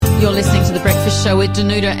You're listening to The Breakfast Show with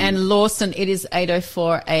Danuta and Lawson. It is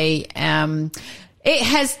 8:04 a.m. It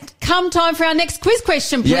has come time for our next quiz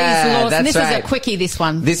question, please, Lawson. This is a quickie, this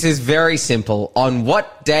one. This is very simple. On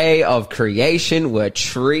what day of creation were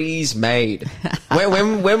trees made?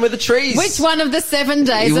 when were the trees? Which one of the 7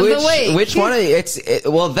 days of the week? Which one?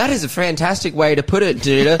 Well, that is a fantastic way to put it,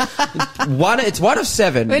 Danuta. It's one of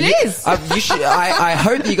seven. It is. I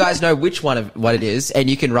hope you guys know what it is, and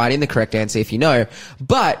you can write in the correct answer if you know.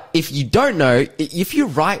 But if you don't know, if you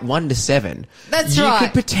write 1 to 7, you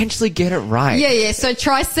could potentially get it right. Yeah. So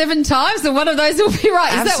try 7 times, and one of those will be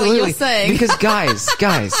right. Is that what you're saying? Because guys,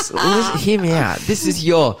 listen, hear me out. This is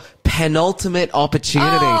your penultimate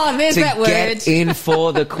opportunity to get in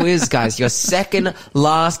for the quiz, guys. Your second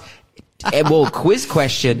last quiz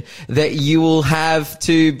question that you will have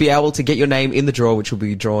to be able to get your name in the draw, which will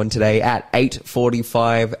be drawn today at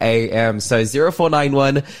 8:45 a.m. So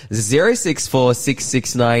 0491 064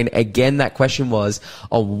 669. Again, that question was,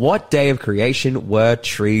 on what day of creation were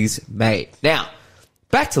trees made? Now,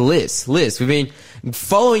 back to Liz. Liz, we've been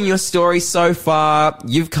following your story so far.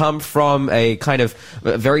 You've come from a kind of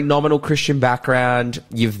very nominal Christian background.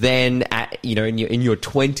 You've then, in your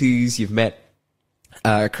 20s, you've met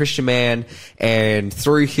a Christian man, and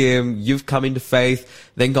through him, you've come into faith,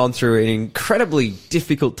 then gone through an incredibly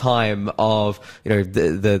difficult time of,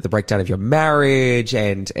 the breakdown of your marriage,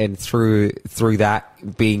 and through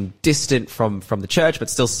that being distant from the church, but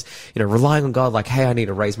still, relying on God, like, hey, I need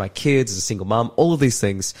to raise my kids as a single mom, all of these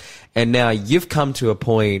things. And now you've come to a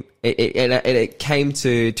point, it came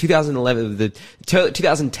to 2011, the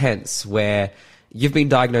 2010s, where you've been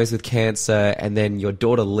diagnosed with cancer, and then your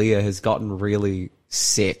daughter Leah has gotten really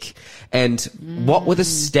sick. And what were the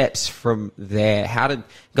steps from there? How did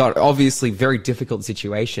God, obviously very difficult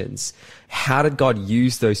situations, how did God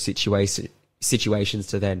use those situations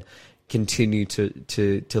to then continue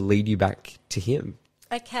to lead you back to Him?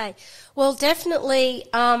 Okay. Well, definitely,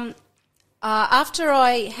 after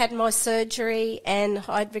I had my surgery and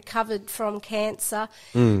I'd recovered from cancer,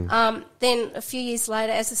 then a few years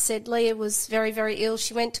later, as I said, Leah was very, very ill.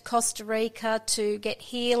 She went to Costa Rica to get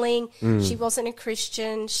healing. She wasn't a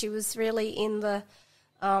Christian. She was really in the,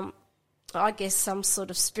 I guess, some sort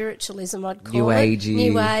of spiritualism, I'd call New it.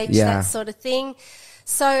 Age, that sort of thing.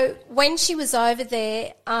 So when she was over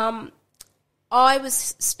there, I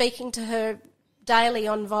was speaking to her daily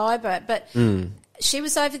on Viber, but she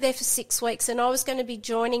was over there for 6 weeks, and I was going to be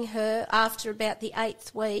joining her after about the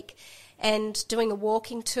 8th week and doing a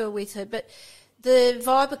walking tour with her. But the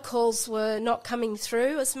Viber calls were not coming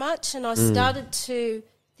through as much, and I started to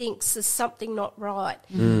think there's something not right.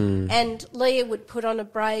 And Leah would put on a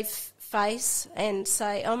brave face and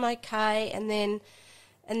say, I'm okay, and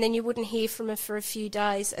then you wouldn't hear from her for a few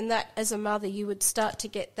days. And that, as a mother, you would start to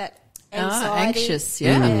get that anxiety. Anxious,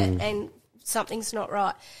 and something's not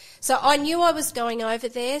right. So I knew I was going over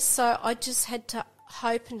there, so I just had to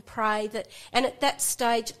hope and pray that. And at that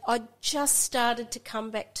stage, I just started to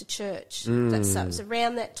come back to church. So it was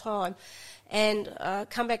around that time, and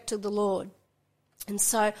come back to the Lord. And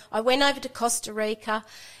so I went over to Costa Rica,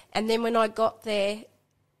 and then when I got there,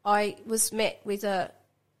 I was met with a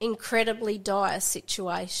incredibly dire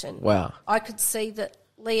situation. Wow. I could see that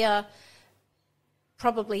Leah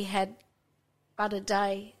probably had but a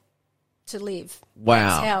day to live.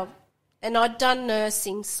 Wow. And I'd done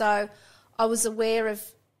nursing, so I was aware of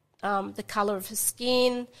the colour of her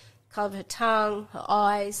skin, colour of her tongue, her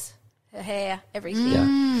eyes, her hair, everything.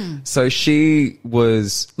 Yeah. So she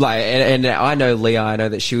was like, and I know Leah, I know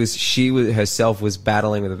that she herself was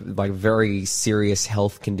battling with a very serious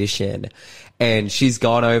health condition, and she's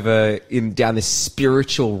gone over down this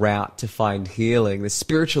spiritual route to find healing, the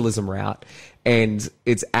spiritualism route. And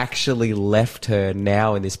it's actually left her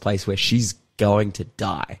now in this place where she's going to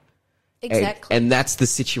die. Exactly. And that's the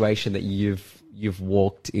situation that you've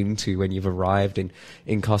walked into when you've arrived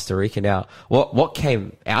in Costa Rica. Now, what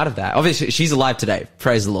came out of that? Obviously, she's alive today.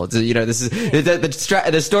 Praise the Lord. This is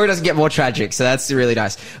the story doesn't get more tragic, so that's really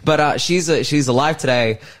nice. But she's alive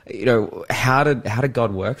today. How did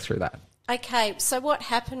God work through that? Okay, so what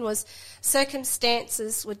happened was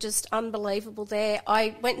circumstances were just unbelievable there.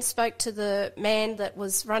 I went and spoke to the man that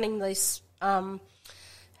was running this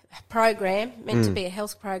program, meant to be a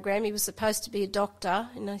health program. He was supposed to be a doctor,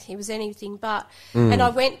 and he was anything but. And I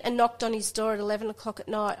went and knocked on his door at 11 o'clock at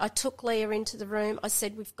night. I took Leah into the room. I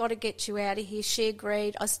said, we've got to get you out of here. She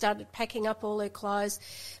agreed. I started packing up all her clothes,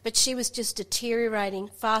 but she was just deteriorating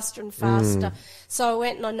faster and faster. So I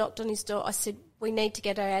went and I knocked on his door. I said, we need to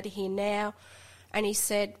get her out of here now. And he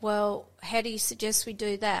said, well, how do you suggest we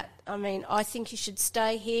do that? I mean, I think you should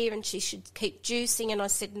stay here and she should keep juicing. And I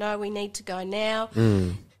said, no, we need to go now.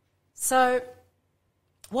 So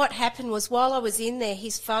what happened was while I was in there,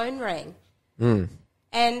 his phone rang.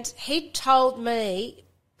 And he'd told me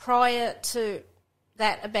prior to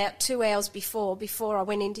that, about 2 hours before I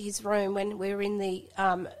went into his room when we were in the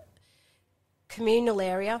communal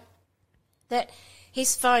area, that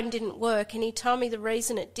his phone didn't work. And he told me the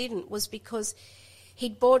reason it didn't was because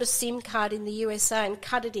he'd bought a SIM card in the USA and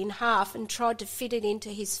cut it in half and tried to fit it into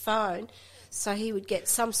his phone so he would get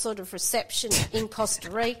some sort of reception in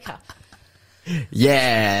Costa Rica.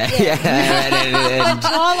 Yeah. But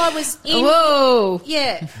while I was in... Whoa!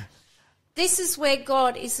 Yeah. This is where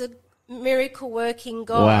God is a miracle-working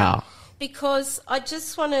God. Wow. Because I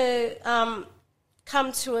just want to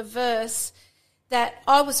come to a verse that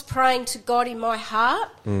I was praying to God in my heart,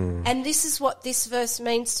 and this is what this verse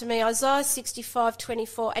means to me. Isaiah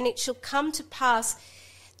 65:24, and it shall come to pass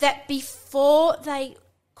that before they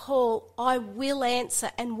call, I will answer,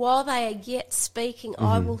 and while they are yet speaking,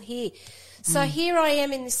 I will hear. So here I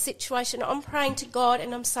am in this situation. I'm praying to God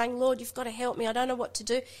and I'm saying, Lord, you've got to help me. I don't know what to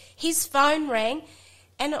do. His phone rang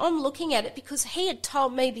and I'm looking at it because he had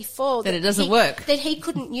told me before that it doesn't work. That he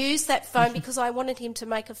couldn't use that phone because I wanted him to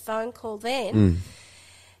make a phone call then.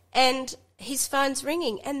 And his phone's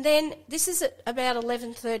ringing. And then this is at about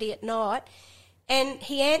 11:30 at night and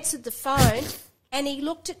he answered the phone and he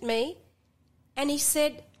looked at me and he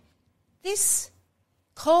said, this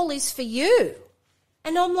call is for you.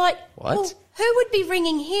 And I'm like, what? Well, who would be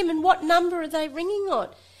ringing him and what number are they ringing on?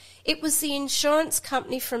 It was the insurance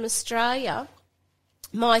company from Australia.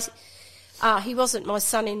 He wasn't my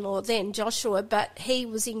son-in-law then, Joshua, but he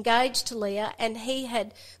was engaged to Leah and he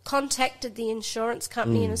had contacted the insurance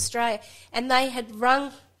company in Australia and they had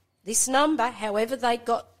rung this number, however they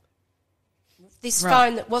got this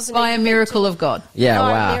phone that wasn't... By a miracle of God. Yeah,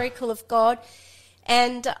 by wow. a miracle of God.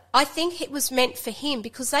 And I think it was meant for him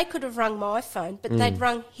because they could have rung my phone, but they'd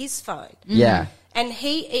rung his phone. Yeah. And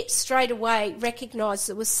he straight away recognised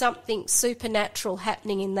there was something supernatural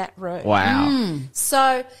happening in that room. Wow.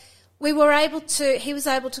 So he was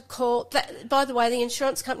able to call. By the way, the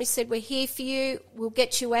insurance company said, we're here for you. We'll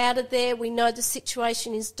get you out of there. We know the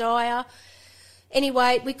situation is dire.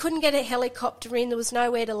 Anyway, we couldn't get a helicopter in. There was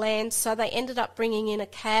nowhere to land, so they ended up bringing in a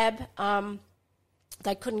cab.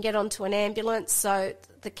 They couldn't get onto an ambulance, so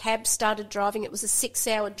the cab started driving. It was a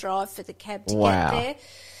 6-hour drive for the cab to get there.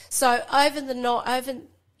 So in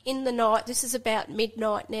the night, this is about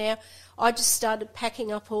midnight now, I just started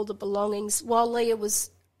packing up all the belongings while Leah was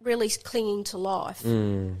really clinging to life.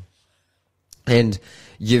 And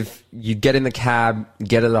you get in the cab,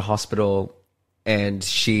 get to the hospital, and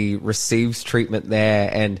she receives treatment there.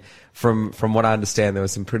 And from what I understand, there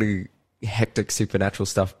was some pretty hectic supernatural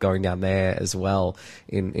stuff going down there as well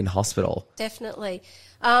in hospital. Definitely.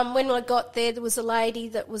 When I got there was a lady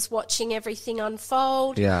that was watching everything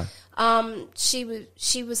unfold. Yeah. She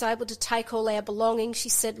was able to take all our belongings. She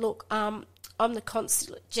said, look, I'm the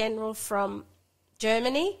Consulate General from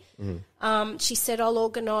Germany. She said, I'll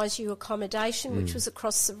organise you accommodation, which was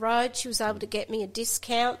across the road. She was able to get me a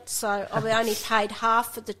discount, so I only paid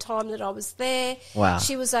half for the time that I was there. Wow.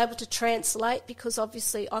 She was able to translate because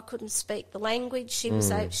obviously I couldn't speak the language. She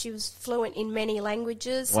was fluent in many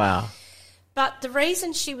languages. Wow. But the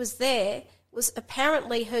reason she was there was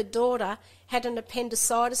apparently her daughter had an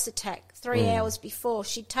appendicitis attack 3 hours before.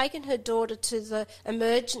 She'd taken her daughter to the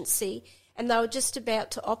emergency and they were just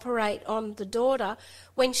about to operate on the daughter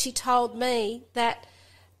when she told me that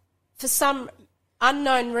for some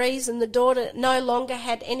unknown reason the daughter no longer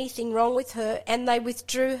had anything wrong with her and they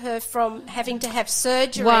withdrew her from having to have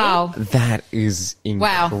surgery. Wow. That is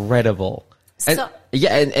incredible.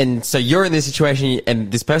 And so you're in this situation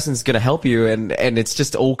and this person's going to help you and it's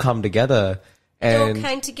just all come together. It all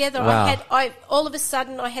came together. Wow. All of a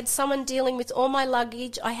sudden, I had someone dealing with all my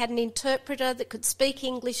luggage. I had an interpreter that could speak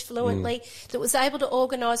English fluently, that was able to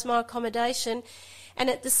organise my accommodation. And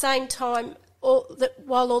at the same time,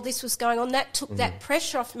 while all this was going on, that took that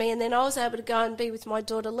pressure off me. And then I was able to go and be with my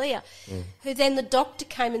daughter Leah, who then the doctor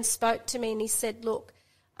came and spoke to me and he said, look,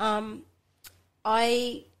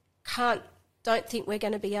 I don't think we're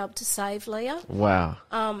going to be able to save Leah. Wow.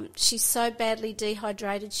 She's so badly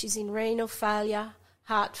dehydrated. She's in renal failure,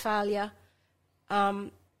 heart failure,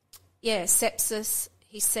 sepsis.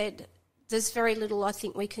 He said, there's very little I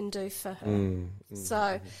think we can do for her.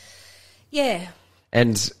 So, yeah.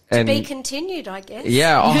 And to be continued, I guess.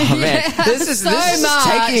 Yeah, oh man, this is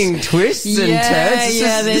taking twists and turns.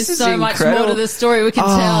 There's so much more to the story we can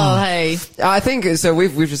tell. Hey, I think so.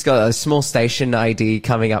 We've just got a small station ID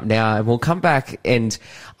coming up now, and we'll come back. And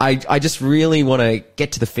I just really want to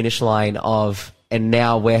get to the finish line of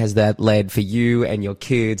now where has that led for you and your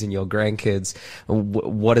kids and your grandkids?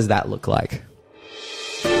 What does that look like?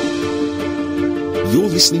 You're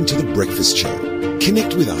listening to The Breakfast Show.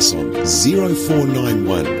 Connect with us on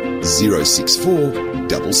 0491 064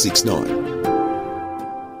 669.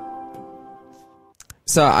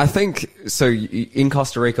 So I think, in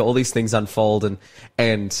Costa Rica, all these things unfold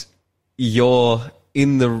and you're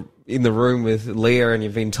in the room with Leah and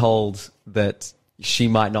you've been told that she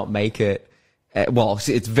might not make it. Well,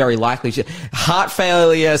 it's very likely. Heart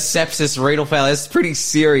failure, sepsis, renal failure, it's pretty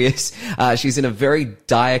serious. She's in a very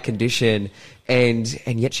dire condition and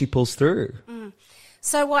yet she pulls through.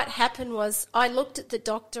 So what happened was I looked at the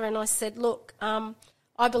doctor and I said, look,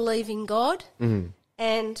 I believe in God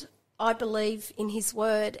and I believe in his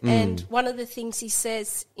word. And one of the things he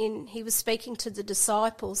says he was speaking to the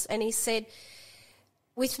disciples and he said,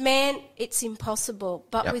 with man, it's impossible,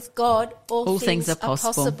 but with God, all things are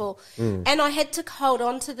possible. And I had to hold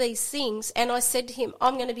on to these things. And I said to him,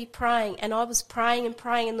 I'm going to be praying. And I was praying and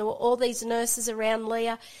praying. And there were all these nurses around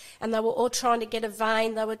Leah, and they were all trying to get a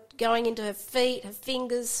vein. They were going into her feet, her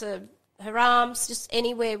fingers, her arms, just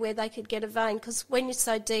anywhere where they could get a vein. Because when you're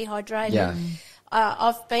so dehydrated,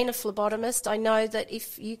 I've been a phlebotomist. I know that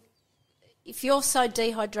if you're so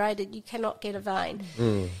dehydrated, you cannot get a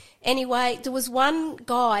vein. Anyway, there was one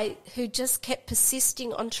guy who just kept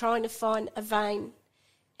persisting on trying to find a vein.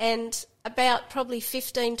 And about probably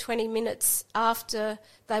 15, 20 minutes after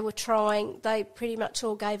they were trying, they pretty much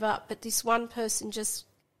all gave up. But this one person just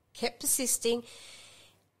kept persisting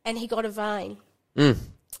and he got a vein. And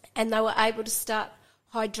they were able to start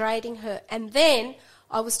hydrating her. And then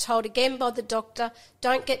I was told again by the doctor,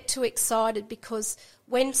 don't get too excited because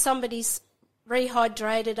when somebody's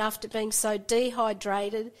rehydrated after being so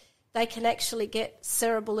dehydrated, they can actually get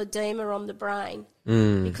cerebral edema on the brain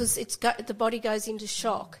because the body goes into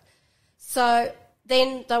shock. So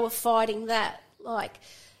then they were fighting that.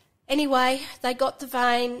 Anyway, they got the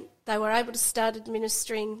vein. They were able to start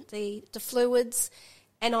administering the fluids,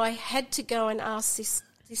 and I had to go and ask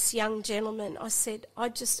this young gentleman. I said, I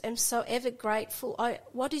just am so ever grateful.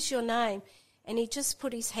 What is your name? And he just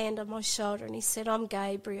put his hand on my shoulder and he said, I'm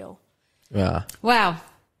Gabriel. Yeah. Wow.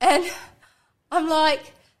 And I'm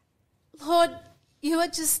like, Lord, you are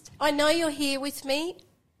just, I know you're here with me.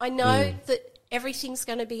 I know that everything's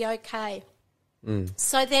going to be okay.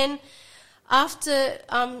 So then after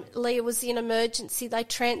Leah was in emergency, they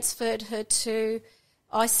transferred her to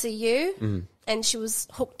ICU and she was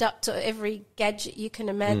hooked up to every gadget you can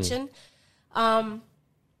imagine. And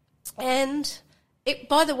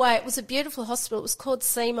by the way, it was a beautiful hospital. It was called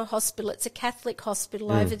SEMA Hospital. It's a Catholic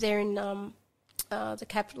hospital over there in the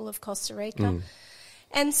capital of Costa Rica.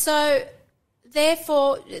 And so,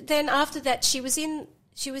 therefore, then after that, she was in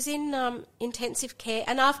intensive care,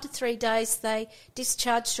 and after 3 days, they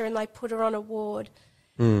discharged her and they put her on a ward.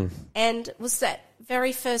 And it was that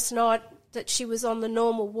very first night that she was on the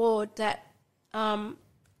normal ward that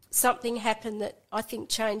something happened that I think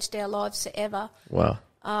changed our lives forever. Wow.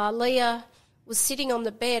 Leah was sitting on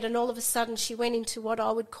the bed and all of a sudden she went into what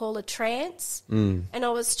I would call a trance. And I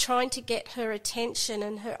was trying to get her attention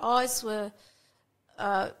and her eyes were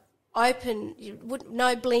open,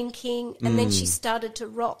 no blinking, and then she started to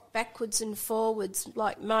rock backwards and forwards,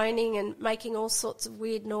 like moaning and making all sorts of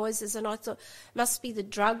weird noises, and I thought, must be the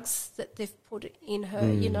drugs that they've put in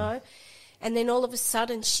her, you know. And then all of a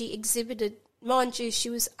sudden she exhibited, mind you, she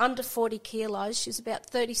was under 40 kilos, she was about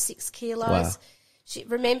 36 kilos. Wow.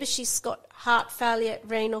 Remember, she's got heart failure,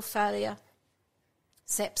 renal failure,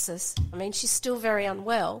 sepsis. I mean, she's still very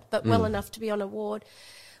unwell, but well enough to be on a ward.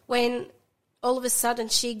 When all of a sudden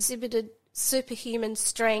she exhibited superhuman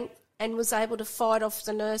strength and was able to fight off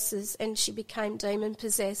the nurses, and she became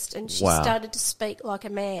demon-possessed, and she started to speak like a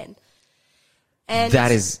man. And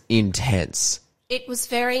that is intense. It was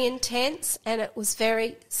very intense and it was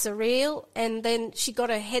very surreal, and then she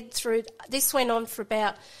got her head through. This went on for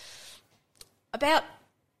about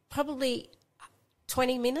probably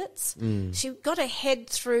 20 minutes. She got her head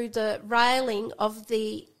through the railing of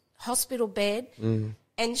the hospital bed, and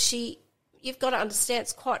you've got to understand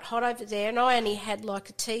it's quite hot over there, and I only had like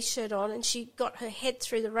a T-shirt on, and she got her head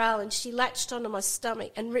through the rail and she latched onto my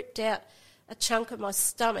stomach and ripped out a chunk of my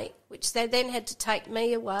stomach, which they then had to take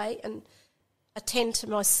me away and attend to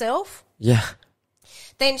myself. Yeah.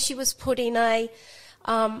 Then she was put in a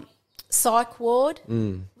psych ward.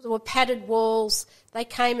 There were padded walls. They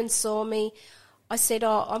came and saw me. I said,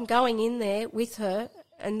 I'm going in there with her.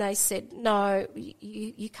 And they said, no,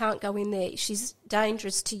 you can't go in there. She's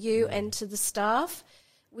dangerous to you and to the staff.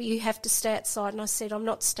 You have to stay outside. And I said, I'm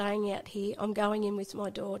not staying out here. I'm going in with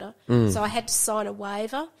my daughter. So I had to sign a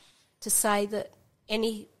waiver to say that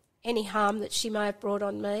any harm that she may have brought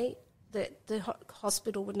on me, that the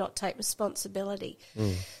hospital would not take responsibility.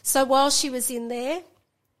 So while she was in there,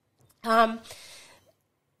 I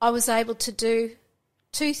was able to do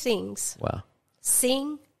two things. Wow.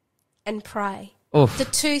 Sing and pray. Oof. The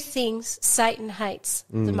two things Satan hates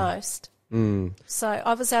the most. So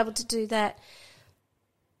I was able to do that,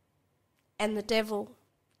 and the devil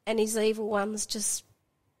and his evil ones just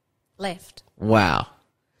left. Wow.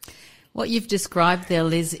 What you've described there,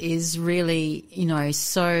 Liz, is really,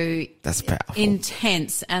 so that's powerful,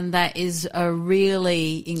 intense, and that is a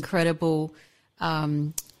really incredible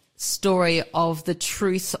story of the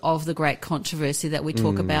truth of the great controversy that we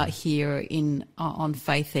talk about here on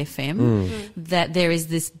Faith FM, that there is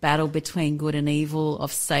this battle between good and evil,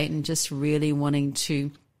 of Satan just really wanting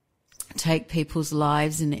to take people's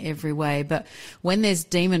lives in every way. But when there's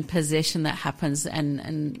demon possession that happens,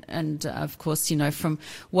 and of course, from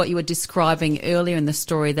what you were describing earlier in the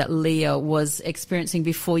story that Leah was experiencing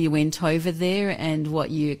before you went over there, and what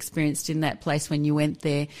you experienced in that place when you went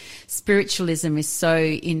there, spiritualism is so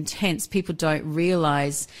intense. People don't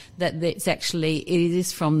realize that it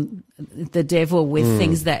is from the devil with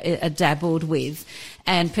things that are dabbled with.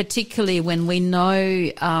 And particularly when we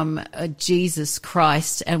know Jesus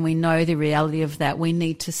Christ and we know the reality of that, we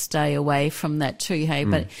need to stay away from that too, hey?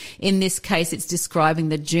 But in this case, it's describing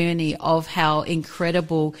the journey of how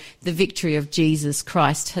incredible the victory of Jesus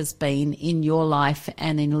Christ has been in your life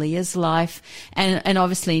and in Leah's life, and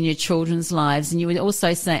obviously in your children's lives. And you would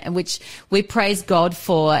also say, which we praise God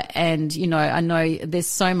for, and, I know there's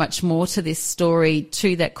so much more to this story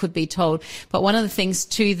too that could be told. But one of the things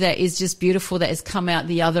too that is just beautiful that has come out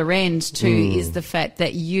the other end too is the fact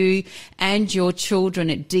that you and your children,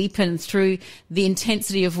 it deepened through the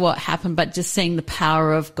intensity of what happened, but just seeing the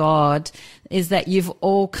power of God, is that you've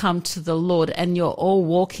all come to the Lord and you're all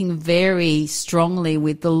walking very strongly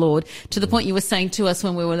with the Lord, to the point you were saying to us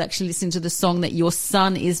when we were actually listening to the song that your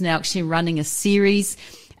son is now actually running a series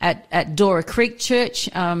at Dora Creek Church,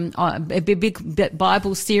 a big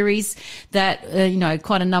Bible series that,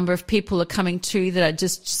 quite a number of people are coming to, that are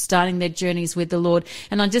just starting their journeys with the Lord.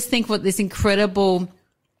 And I just think what this incredible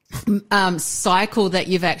cycle that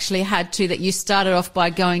you've actually had to, that you started off by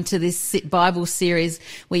going to this Bible series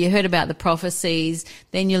where you heard about the prophecies,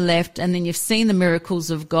 then you left, and then you've seen the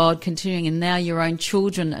miracles of God continuing, and now your own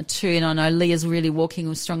children are too. And I know Leah's really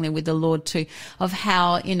walking strongly with the Lord too, of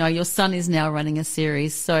how, your son is now running a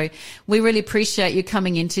series. So we really appreciate you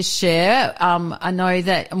coming in to share. I know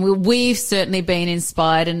that we've certainly been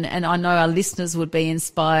inspired, and I know our listeners would be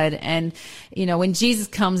inspired. And, when Jesus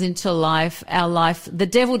comes into our life, the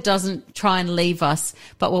devil doesn't try and leave us,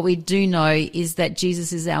 but what we do know is that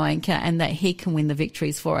Jesus is our anchor and that he can win the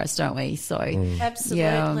victories for us, don't we? So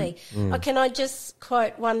absolutely. Can I just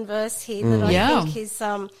quote one verse here that I think is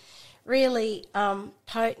really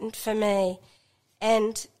potent for me?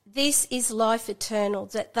 And this is life eternal,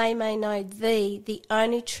 that they may know thee, the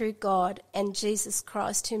only true God, and Jesus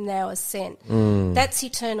Christ whom thou hast sent. That's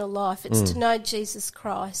eternal life. It's to know Jesus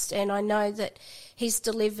Christ, and I know that he's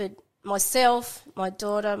delivered myself, my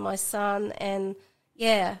daughter, my son, and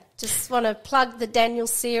just want to plug the Daniel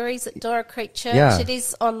series at Dora Creek Church. Yeah. It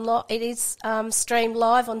is streamed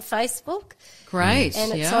live on Facebook. Great.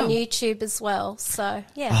 And it's on YouTube as well. So,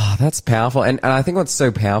 Oh, that's powerful. And I think what's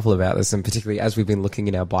so powerful about this, and particularly as we've been looking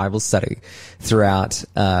in our Bible study throughout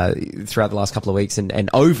the last couple of weeks and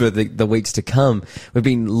over the weeks to come, we've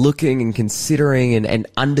been looking and considering and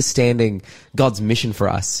understanding God's mission for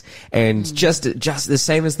us. And just the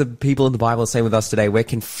same as the people in the Bible, same with us today, we're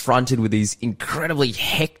confronted with these incredibly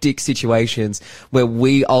hectic situations where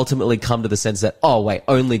we ultimately come to the sense that, oh, wait,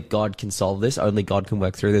 only God can solve this. Only God can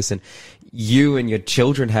work through this. And you and your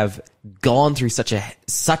children have gone through such a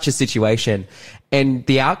situation, and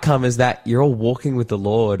the outcome is that you're all walking with the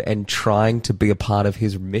Lord and trying to be a part of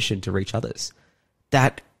his mission to reach others.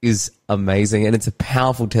 That is amazing, and it's a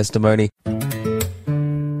powerful testimony.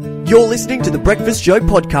 You're listening to the Breakfast Show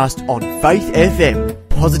podcast on Faith FM.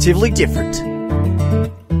 Positively different.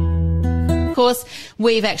 Of course,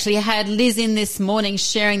 we've actually had Liz in this morning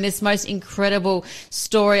sharing this most incredible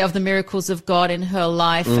story of the miracles of God in her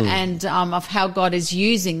life and of how God is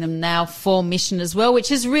using them now for mission as well,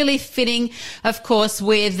 which is really fitting, of course,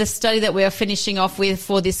 with the study that we are finishing off with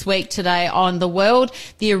for this week today on the world,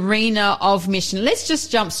 the arena of mission. Let's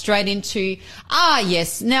just jump straight into,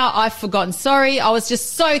 yes, now I've forgotten. Sorry, I was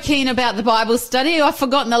just so keen about the Bible study. I've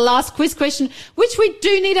forgotten the last quiz question, which we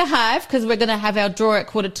do need to have because we're going to have our draw at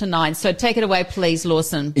 8:45. So take it away, please,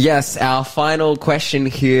 Lawson. Yes, our final question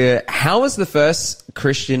here. How was the first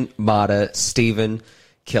Christian martyr, Stephen,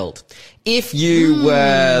 killed. If you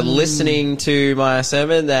were listening to my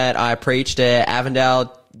sermon that I preached at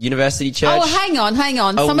Avondale University Church. Oh, hang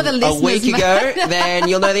on. Some of the listeners. A week ago, then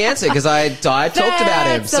you'll know the answer because I talked about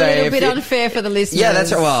him. It's a little bit unfair for the listeners. Yeah,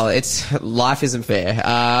 that's right. Well, life isn't fair.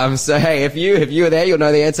 So hey, if you were there, you'll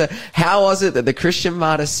know the answer. How was it that the Christian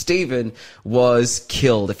martyr Stephen was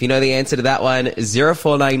killed? If you know the answer to that one,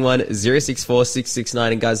 0491 064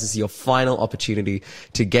 669. And guys, this is your final opportunity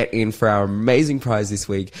to get in for our amazing prize this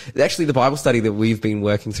week. It's actually the Bible study that we've been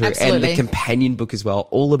working through. Absolutely. And the companion book as well,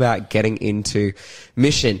 all about getting into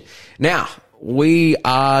mission. Now, we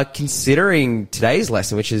are considering today's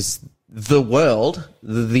lesson, which is the world,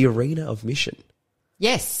 the arena of mission.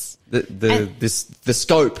 Yes. The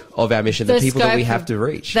scope of our mission, the people that we have to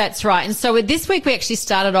reach. That's right. And so this week we actually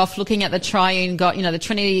started off looking at the triune God, the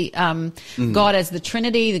Trinity, God as the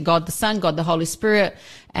Trinity, the God the Son, God the Holy Spirit,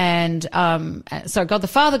 and so God the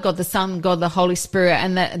Father, God the Son, God the Holy Spirit,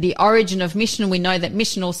 and the origin of mission. We know that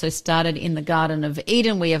mission also started in the Garden of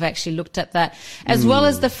Eden. We have actually looked at that, as well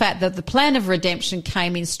as the fact that the plan of redemption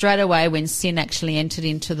came in straight away when sin actually entered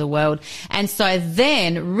into the world. And so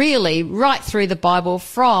then really right through the Bible,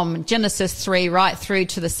 from Genesis 3 right through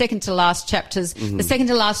to the second to last chapters, the second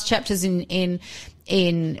to last chapters in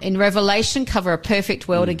Revelation cover a perfect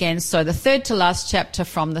world again. So the third to last chapter,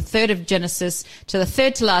 from the third of Genesis to the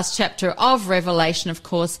third to last chapter of Revelation, of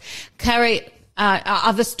course, carry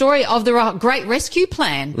the story of the great rescue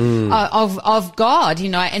plan of God,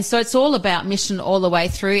 and so it's all about mission all the way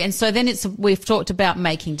through. And so then we've talked about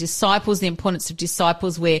making disciples, the importance of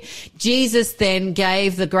disciples, where Jesus then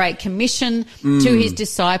gave the Great Commission to his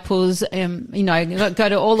disciples, go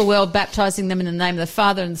to all the world, baptizing them in the name of the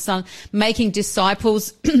Father and the Son, making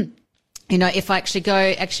disciples. If I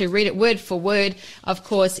actually read it word for word, of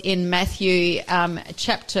course, in Matthew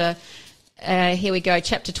chapter here we go,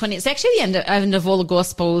 chapter 20. It's actually the end of all the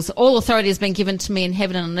Gospels. All authority has been given to me in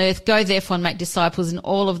heaven and on earth. Go therefore and make disciples in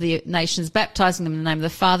all of the nations, baptizing them in the name of the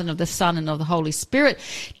Father and of the Son and of the Holy Spirit,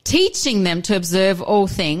 teaching them to observe all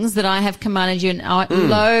things that I have commanded you. And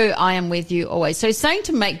lo, I am with you always. So he's saying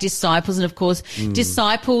to make disciples, and of course,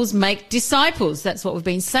 disciples make disciples. That's what we've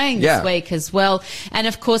been saying this week as well. And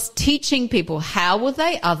of course, teaching people. How will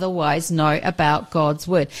they otherwise know about God's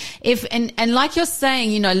word? And like you're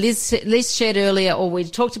saying, Liz shared earlier, or we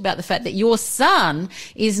talked about the fact that your son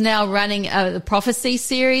is now running the prophecy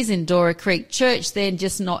series in Dora Creek Church. They're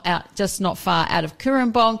just not far out of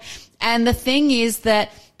Cooranbong. And the thing is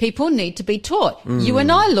that people need to be taught. You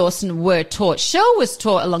and I, Lawson, were taught. Shell was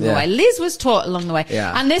taught along the way. Liz was taught along the way.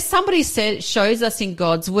 Yeah. Unless somebody shows us in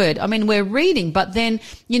God's word. I mean, we're reading, but then,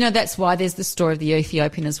 that's why there's the story of the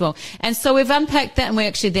Ethiopian as well. And so we've unpacked that, and we're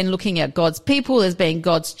actually then looking at God's people as being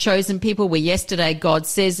God's chosen people, where yesterday God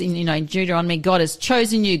says in Deuteronomy, God has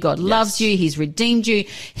chosen you, God loves you, he's redeemed you.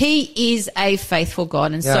 He is a faithful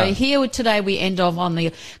God. And so here today we end off on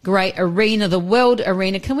the great arena, the world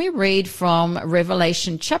arena. Can we read from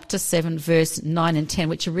Revelation chapter 7, verse 9 and 10,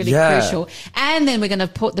 which are really crucial. And then we're going to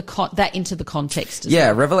put that into the context as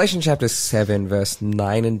well. Revelation chapter 7, verse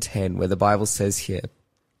 9 and 10, where the Bible says here,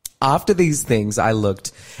 after these things I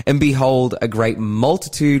looked, and behold, a great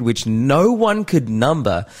multitude which no one could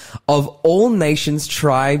number, of all nations,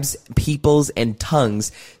 tribes, peoples, and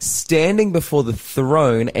tongues, standing before the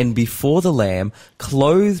throne and before the Lamb,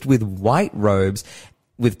 clothed with white robes,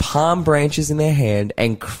 with palm branches in their hand,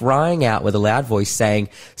 and crying out with a loud voice, saying,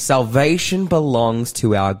 salvation belongs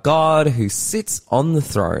to our God who sits on the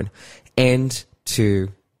throne and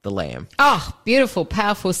to the Lamb. Oh, beautiful,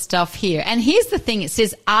 powerful stuff here. And here's the thing. It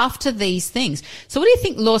says, after these things. So what do you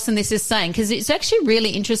think, Lawson, this is saying? Because it's actually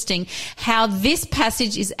really interesting how this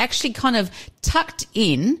passage is actually kind of tucked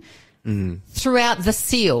in throughout the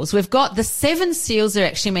seals. We've got the 7 seals are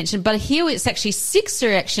actually mentioned, but here it's actually 6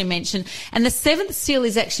 are actually mentioned, and the 7th seal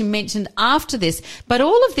is actually mentioned after this. But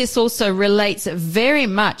all of this also relates very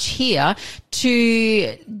much here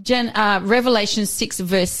to Revelation 6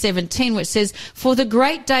 verse 17, which says, for the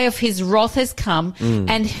great day of his wrath has come,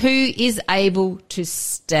 and who is able to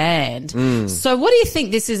stand? So what do you think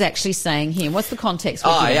this is actually saying here? What's the context?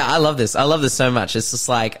 I love this. I love this so much. It's just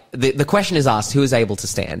like the question is asked, who is able to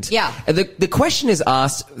stand? Yeah. The question is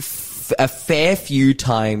asked a fair few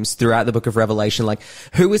times throughout the book of Revelation, like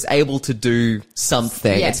who is able to do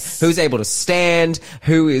something? Yes. It's who's able to stand,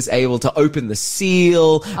 who is able to open the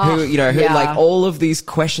seal, like all of these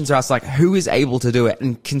questions are asked, like who is able to do it?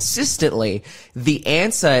 And consistently the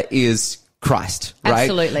answer is Christ, right?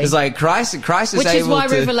 Absolutely. It's like Christ is able to... Which is why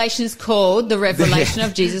Revelation is called the revelation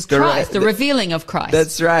of Jesus Christ, the revealing of Christ.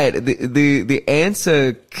 That's right. The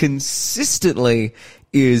answer consistently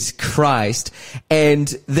is Christ. And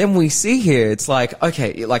then we see here, it's like,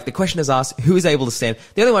 okay, like the question is asked, who is able to stand?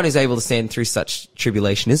 The only one who's able to stand through such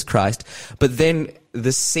tribulation is Christ. But then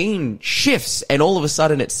the scene shifts, and all of a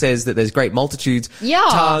sudden it says that there's great multitudes,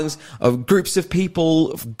 tongues, of groups of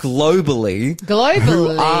people globally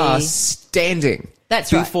who are standing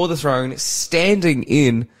before the throne, standing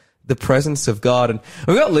in the presence of God. And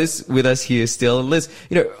we've got Liz with us here still. And Liz,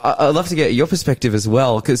 I'd love to get your perspective as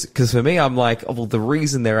well, because for me, I'm like, well, the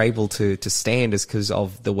reason they're able to stand is because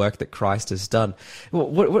of the work that Christ has done.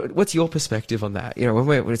 What's your perspective on that?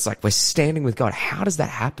 When it's like we're standing with God, how does that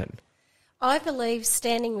happen? I believe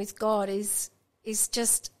standing with God is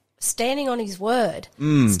just standing on his word,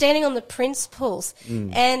 standing on the principles.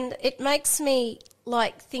 And it makes me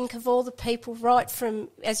think of all the people right from,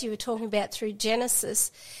 as you were talking about, through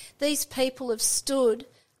Genesis. These people have stood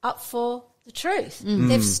up for the truth.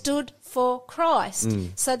 They've stood for Christ.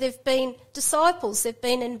 So they've been disciples, they've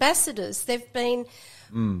been ambassadors, they've been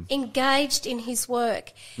engaged in his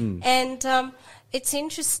work. And it's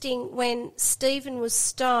interesting, when Stephen was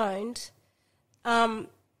stoned,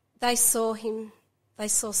 they saw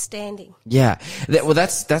standing. Yeah.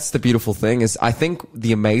 That's the beautiful thing, is I think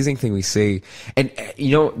the amazing thing we see, and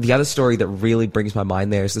the other story that really brings my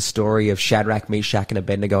mind there is the story of Shadrach, Meshach, and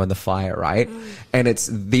Abednego in the fire, right? And it's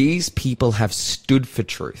these people have stood for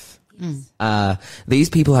truth. These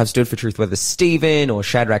people have stood for truth, whether Stephen or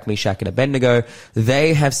Shadrach, Meshach, and Abednego,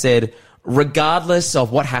 they have said, regardless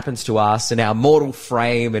of what happens to us in our mortal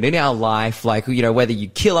frame and in our life, whether you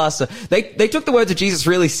kill us, they took the words of Jesus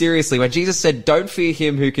really seriously. When Jesus said, don't fear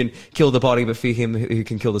him who can kill the body, but fear him who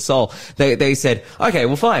can kill the soul. They said, okay,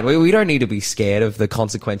 well, fine. We don't need to be scared of the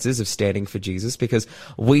consequences of standing for Jesus, because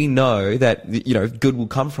we know that, good will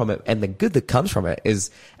come from it. And the good that comes from it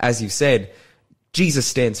is, as you've said, Jesus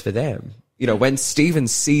stands for them. When Stephen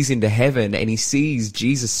sees into heaven and he sees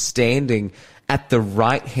Jesus standing at the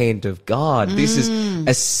right hand of God, this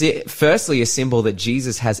is firstly a symbol that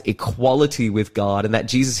Jesus has equality with God, and that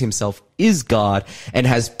Jesus himself is God and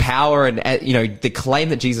has power. And the claim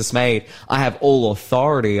that Jesus made, I have all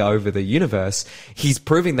authority over the universe, he's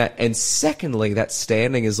proving that. And secondly, that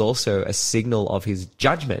standing is also a signal of his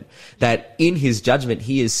judgment, that in his judgment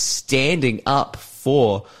he is standing up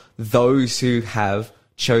for those who have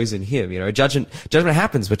chosen him. Judgment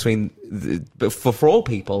happens for all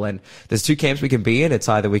people, and there's two camps we can be in. It's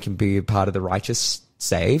either we can be a part of the righteous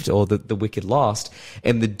saved or the wicked lost.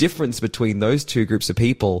 And the difference between those two groups of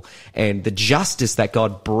people and the justice that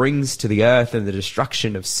God brings to the earth and the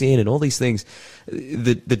destruction of sin and all these things,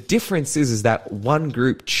 the difference is that one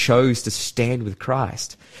group chose to stand with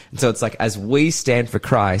Christ. And so it's like, as we stand for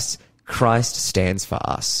Christ, Christ stands for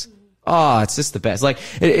us. Oh, it's just the best.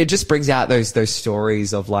 It just brings out those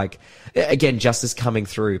stories of, again, justice coming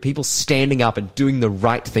through, people standing up and doing the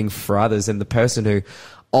right thing for others. And the person who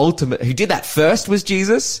did that first was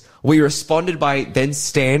Jesus. We responded by then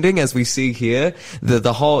standing, as we see here,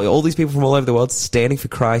 all these people from all over the world standing for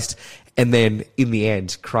Christ. And then in the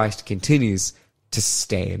end, Christ continues to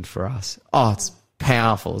stand for us. Oh, it's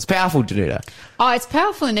powerful. It's powerful, Danuta. Oh, it's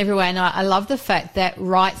powerful in every way. And I love the fact that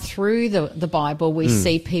right through the Bible, we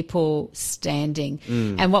see people standing.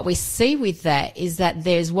 And what we see with that is that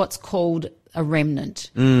there's what's called a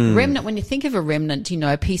remnant. Remnant, when you think of a remnant,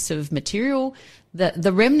 a piece of material,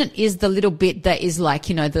 the remnant is the little bit that is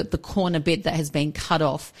the corner bit that has been cut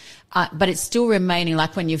off. But it's still remaining,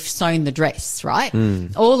 like when you've sewn the dress, right?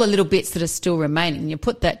 All the little bits that are still remaining. You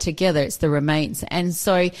put that together, it's the remains. And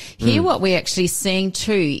so here what we're actually seeing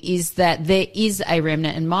too is that there is a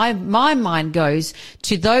remnant. And my mind goes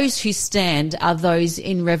to those who stand are those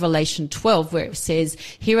in Revelation 12, where it says,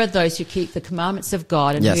 here are those who keep the commandments of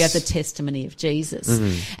God and who have the testimony of Jesus.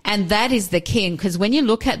 And that is the key. And because when you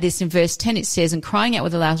look at this in verse 10, it says, and crying out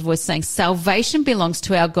with a loud voice saying, salvation belongs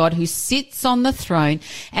to our God who sits on the throne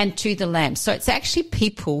and to the Lamb. So it's actually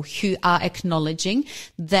people who are acknowledging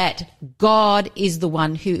that God is the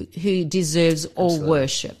one who deserves all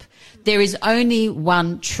worship. There is only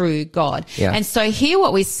one true God. Yeah. And so here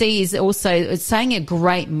what we see is also, it's saying a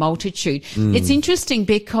great multitude. It's interesting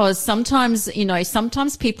because sometimes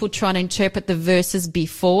people try to interpret the verses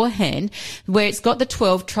beforehand where it's got the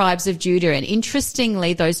 12 tribes of Judah. And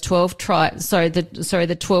interestingly, those 12 tribes,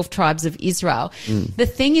 the 12 tribes of Israel. The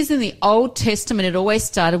thing is, in the Old Testament, it always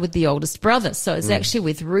started with the oldest brother. So it's actually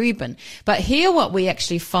with Reuben. But here what we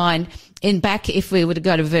actually find if we were to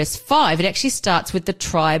go to verse 5, it actually starts with the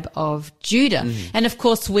tribe of Judah. And of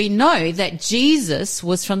course, we know that Jesus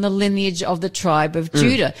was from the lineage of the tribe of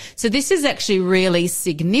Judah. So this is actually really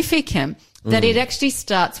significant that it actually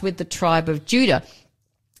starts with the tribe of Judah.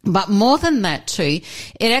 But more than that too,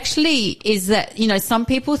 it actually is that, some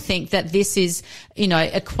people think that this is,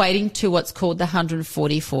 equating to what's called the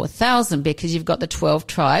 144,000 because you've got the 12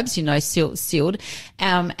 tribes, sealed.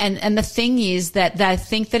 And the thing is that they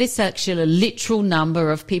think that it's actually a literal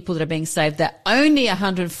number of people that are being saved, that only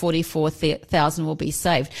 144,000 will be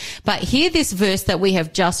saved. But hear this verse that we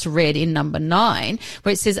have just read in number 9,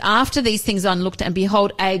 where it says, after these things I looked and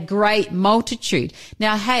behold a great multitude.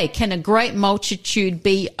 Now, hey, can a great multitude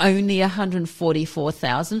be only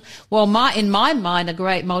 144,000? Well, in my mind, a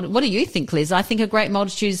great multitude, what do you think, Liz? I think a great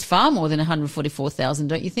multitude is far more than 144,000,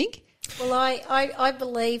 don't you think? Well, I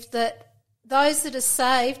believe that those that are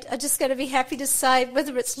saved are just going to be happy to save,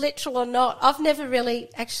 whether it's literal or not. I've never really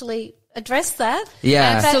actually addressed that.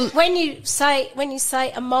 Yeah. But when you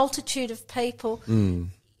say a multitude of people,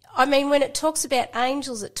 I mean, when it talks about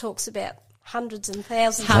angels, it talks about hundreds and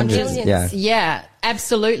thousands, millions. Yeah,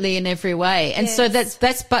 absolutely, in every way. And so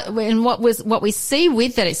what we see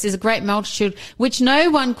with that, it says a great multitude which no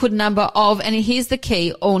one could number of, and here's the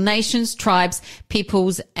key, all nations, tribes,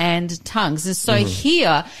 peoples and tongues. And so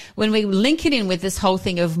here, when we link it in with this whole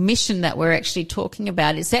thing of mission that we're actually talking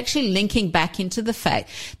about, it's actually linking back into the fact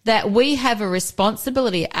that we have a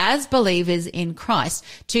responsibility as believers in Christ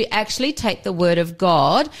to actually take the word of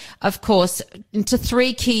God, of course, into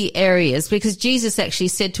 3 key areas, because Jesus actually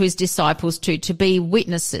said to his disciples to be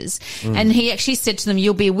witnesses. And he actually said to them,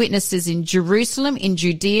 you'll be witnesses in Jerusalem, in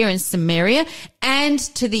Judea and Samaria, and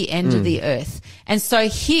to the end of the earth. And so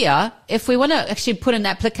here, if we want to actually put an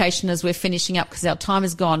application as we're finishing up, because our time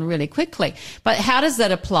has gone really quickly, but how does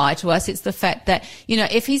that apply to us? It's the fact that,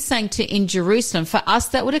 if he's saying in Jerusalem, for us,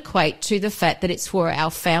 that would equate to the fact that it's for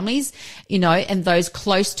our families, and those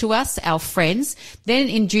close to us, our friends. Then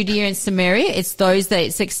in Judea and Samaria, it's those that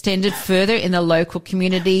it's extended further in the local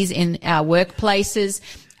communities, in our workplaces,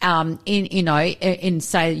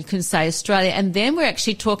 say, you can say Australia. And then we're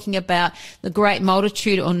actually talking about the great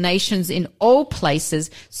multitude or nations in all places.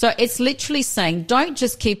 So it's literally saying, don't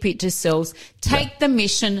just keep it to yourselves. Take the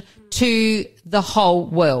mission to the whole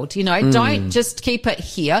world. Don't just keep it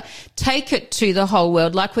here. Take it to the whole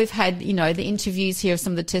world. Like we've had, the interviews here of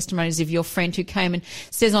some of the testimonies of your friend who came and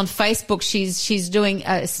says on Facebook she's doing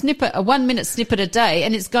a 1-minute snippet a day,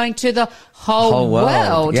 and it's going to the whole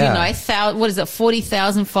world. Yeah. What is it,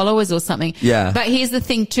 40,000 followers or something? Yeah. But here's the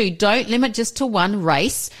thing too, don't limit just to one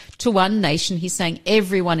race, to one nation. He's saying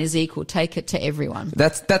everyone is equal. Take it to everyone.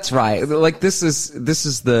 That's right. Like this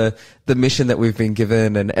is the mission that we've been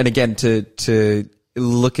given, and again to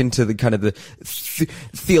look into the kind of the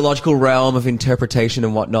theological realm of interpretation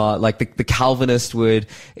and whatnot. Like the Calvinist would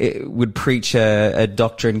preach a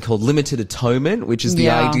doctrine called limited atonement, which is the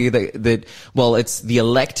idea that it's the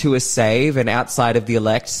elect who are saved, and outside of the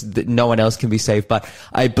elect that no one else can be saved. But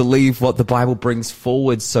I believe what the Bible brings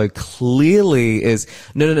forward so clearly is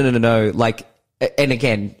no. Like, and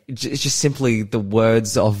again, it's just simply the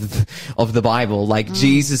words of the Bible. Like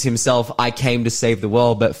Jesus himself, I came to save the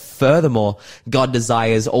world, but furthermore, God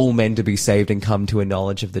desires all men to be saved and come to a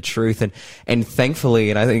knowledge of the truth. And thankfully,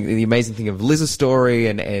 and I think the amazing thing of Liz's story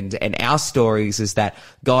and our stories is that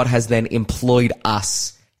God has then employed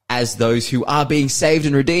us as those who are being saved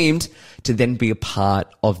and redeemed to then be a part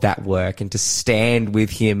of that work and to stand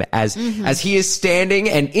with him as he is standing,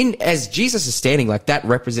 and as Jesus is standing. Like that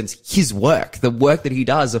represents his work, the work that he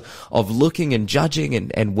does of looking and judging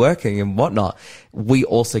and working and whatnot. We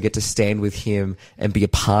also get to stand with him and be a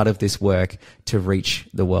part of this work to reach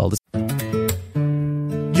the world.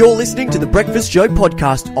 You're listening to the Breakfast Show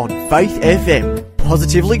podcast on Faith FM.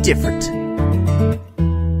 Positively different.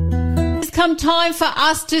 Come time for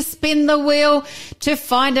us to spin the wheel to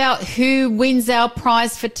find out who wins our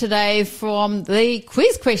prize for today from the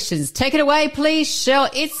quiz questions. Take it away, please, Shell.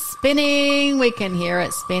 It's spinning. We can hear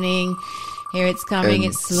it spinning. Here it's coming.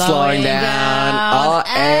 It's slowing down.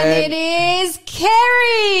 And it is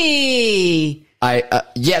Kerry.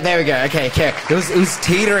 There we go. Okay, it was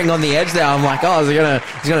teetering on the edge there. I'm like, is it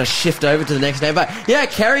gonna shift over to the next name? But yeah,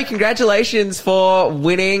 Carrie, congratulations for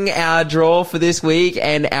winning our draw for this week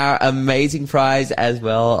and our amazing prize as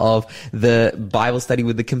well of the Bible study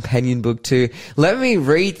with the companion book too. Let me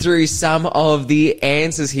read through some of the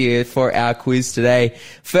answers here for our quiz today.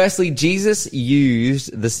 Firstly, Jesus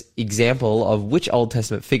used this example of which Old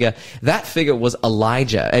Testament figure? That figure was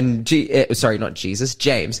Elijah, and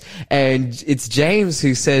James. And it's James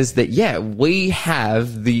who says that, we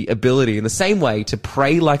have the ability in the same way to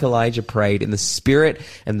pray like Elijah prayed, in the spirit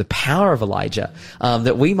and the power of Elijah,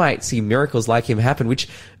 that we might see miracles like him happen, which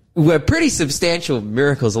were pretty substantial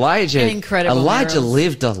miracles. Elijah miracles.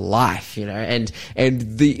 Lived a life, and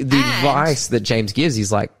the advice that James gives,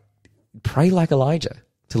 he's like, pray like Elijah.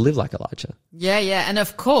 to live like Elijah. Yeah, yeah. And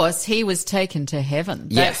of course, he was taken to heaven.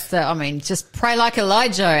 Yeah. Just pray like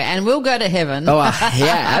Elijah and we'll go to heaven. Oh,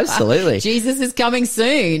 yeah, absolutely. Jesus is coming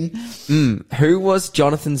soon. Who was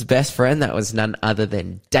Jonathan's best friend? That was none other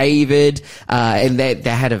than David. And they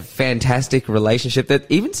had a fantastic relationship that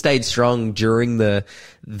even stayed strong during the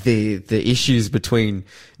issues between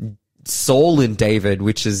Saul and David,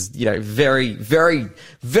 which is, very, very,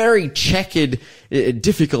 very checkered,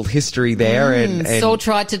 difficult history there. And Saul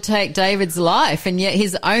tried to take David's life, and yet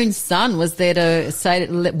his own son was there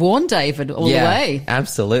to warn David all the way.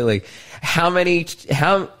 Absolutely.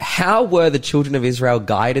 How were the children of Israel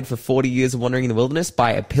guided for 40 years of wandering in the wilderness?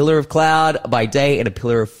 By a pillar of cloud by day and a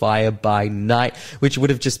pillar of fire by night, which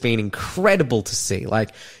would have just been incredible to see.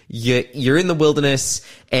 Like, you're in the wilderness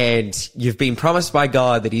and you've been promised by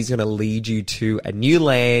God that he's going to lead you to a new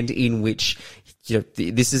land in which,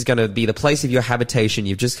 this is going to be the place of your habitation.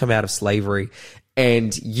 You've just come out of slavery.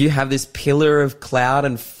 And you have this pillar of cloud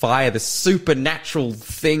and fire, this supernatural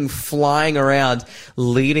thing flying around,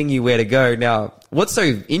 leading you where to go. Now, what's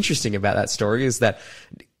so interesting about that story is that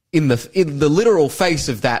in the literal face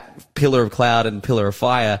of that pillar of cloud and pillar of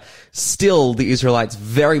fire, still the Israelites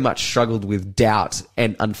very much struggled with doubt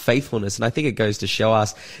and unfaithfulness. And I think it goes to show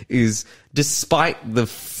us is despite the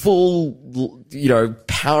full,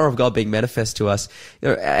 power of God being manifest to us,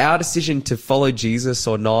 our decision to follow Jesus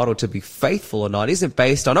or not, or to be faithful or not, isn't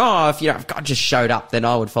based on, if God just showed up, then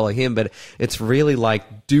I would follow him. But it's really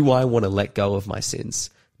like, do I want to let go of my sins?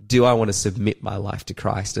 Do I want to submit my life to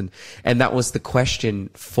Christ? And that was the question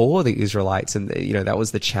for the Israelites. And, that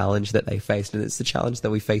was the challenge that they faced. And it's the challenge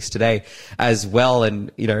that we face today as well.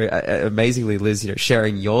 And, amazingly, Liz,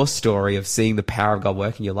 sharing your story of seeing the power of God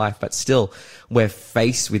work in your life, but still we're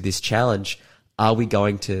faced with this challenge. Are we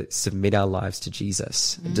going to submit our lives to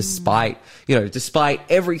Jesus despite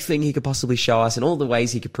everything he could possibly show us and all the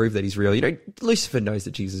ways he could prove that he's real? Lucifer knows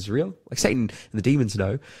that Jesus is real, like Satan and the demons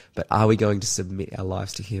know, but are we going to submit our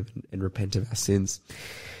lives to him and repent of our sins?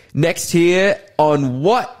 Next here, on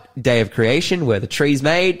what day of creation were the trees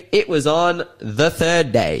made? It was on the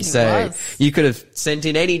third day. You could have sent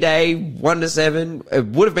in any day, 1 to 7. It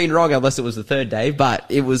would have been wrong unless it was the third day, but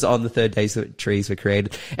it was on the third day that trees were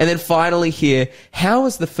created. And then finally here, how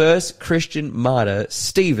was the first Christian martyr,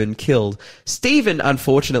 Stephen, killed? Stephen,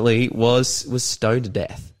 unfortunately, was stoned to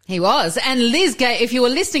death. He was. And Liz if you were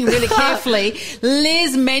listening really carefully,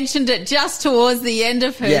 Liz mentioned it just towards the end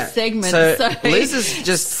of her segment. So Liz is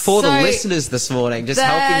just for the listeners this morning, just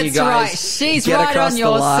helping you guys. That's right. She's right on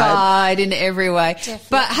your side in every way. Definitely.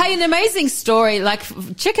 But hey, an amazing story. Like,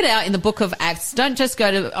 check it out in the book of Acts. Don't just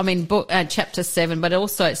go to, chapter 7, but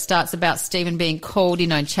also it starts about Stephen being called,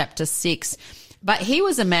 in chapter 6. But he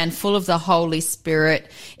was a man full of the Holy Spirit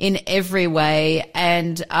in every way.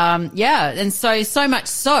 And, and so much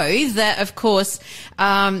so that, of course,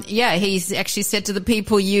 he's actually said to the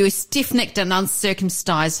people, you stiff-necked and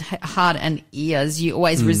uncircumcised heart and ears, you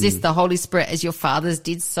always resist the Holy Spirit as your fathers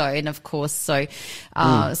did so. And of course, so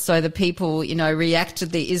the people,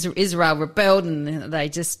 reacted, Israel rebelled, and they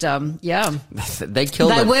just, they killed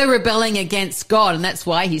them. They were rebelling against God. And that's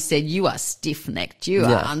why he said, you are stiff-necked, you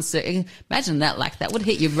are uncircumcised. Imagine that. Like, that would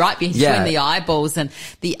hit you right between the eyeballs, and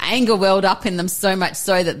the anger welled up in them so much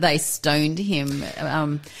so that they stoned him.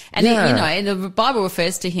 And the Bible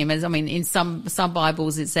refers to him as, in some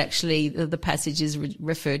Bibles, it's actually the passage is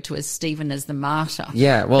referred to as Stephen as the martyr.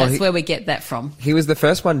 Yeah, well, that's where we get that from. He was the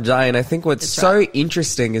first one to die, and I think what's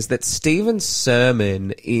interesting is that Stephen's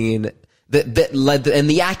sermon that led, and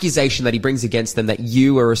the accusation that he brings against them that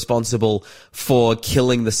you are responsible for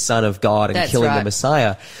killing the Son of God and killing the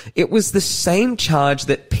Messiah. It was the same charge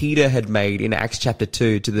that Peter had made in Acts chapter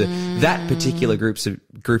 2 to that particular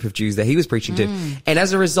group of Jews that he was preaching to. And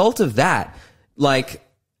as a result of that, like,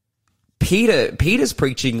 Peter's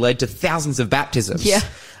preaching led to thousands of baptisms. Yeah.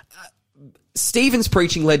 Stephen's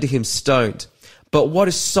preaching led to him stoned. But what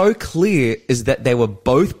is so clear is that they were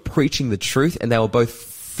both preaching the truth, and they were both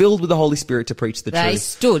filled with the Holy Spirit to preach the truth. They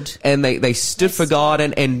stood. And they stood for God,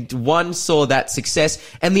 and one saw that success,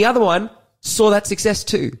 and the other one saw that success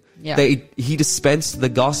too. Yeah. He dispensed the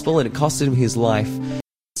gospel, and it costed him his life.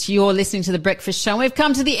 You're listening to The Breakfast Show. We've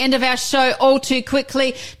come to the end of our show all too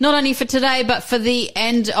quickly, not only for today, but for the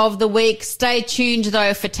end of the week. Stay tuned,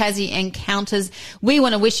 though, for Tassie Encounters. We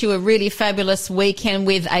want to wish you a really fabulous weekend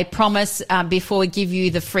with a promise before we give you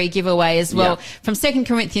the free giveaway as well. Yeah. From 2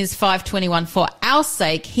 Corinthians 5:21, for our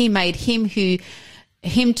sake, he made him who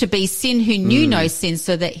him to be sin who knew no sin,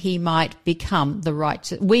 so that he might become the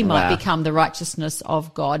we might become the righteousness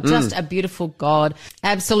of God. Just a beautiful God.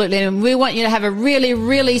 Absolutely. And we want you to have a really,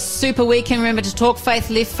 really super weekend. Remember to talk faith,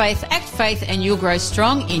 live faith, act faith, and you'll grow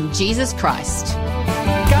strong in Jesus Christ.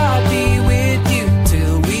 God be with you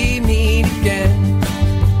till we meet again.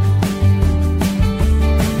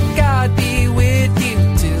 God be with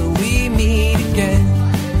you till we meet again.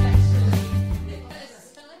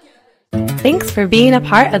 Thanks for being a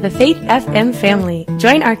part of the Faith FM family.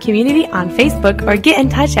 Join our community on Facebook or get in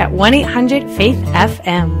touch at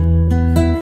 1-800-FAITH-FM.